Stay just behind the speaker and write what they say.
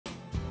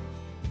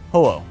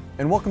Hello,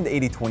 and welcome to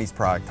 80/20's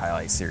Product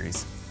Highlight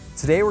Series.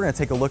 Today we're going to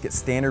take a look at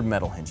standard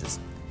metal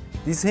hinges.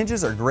 These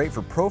hinges are great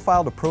for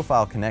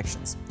profile-to-profile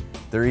connections.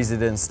 They're easy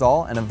to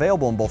install and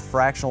available in both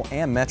fractional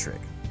and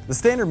metric. The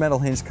standard metal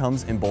hinge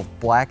comes in both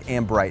black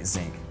and bright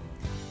zinc.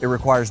 It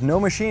requires no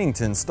machining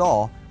to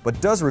install,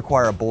 but does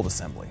require a bolt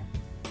assembly.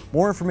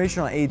 More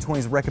information on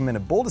 80/20's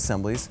recommended bolt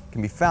assemblies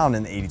can be found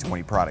in the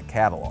 80/20 product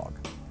catalog.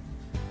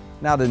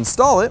 Now to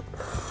install it,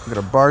 we'll get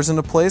our bars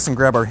into place and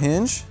grab our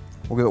hinge.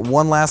 We'll give it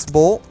one last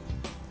bolt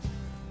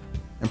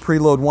and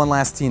preload one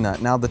last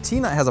T-nut. Now the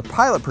T-nut has a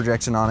pilot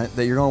projection on it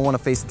that you're going to want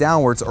to face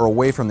downwards or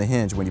away from the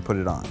hinge when you put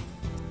it on.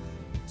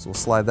 So we'll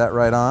slide that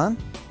right on.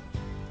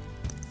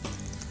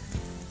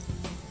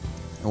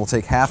 And we'll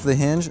take half the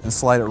hinge and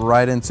slide it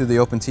right into the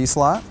open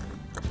T-slot.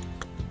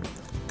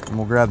 And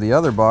we'll grab the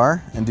other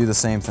bar and do the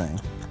same thing.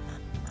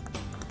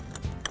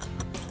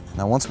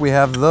 Now once we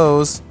have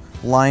those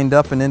lined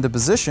up and into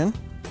position,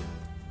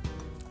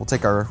 we'll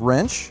take our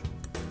wrench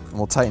and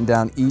we'll tighten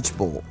down each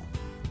bolt.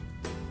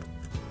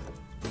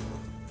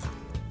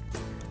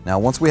 Now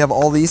once we have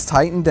all these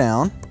tightened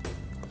down,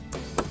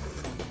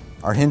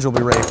 our hinge will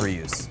be ready for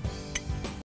use.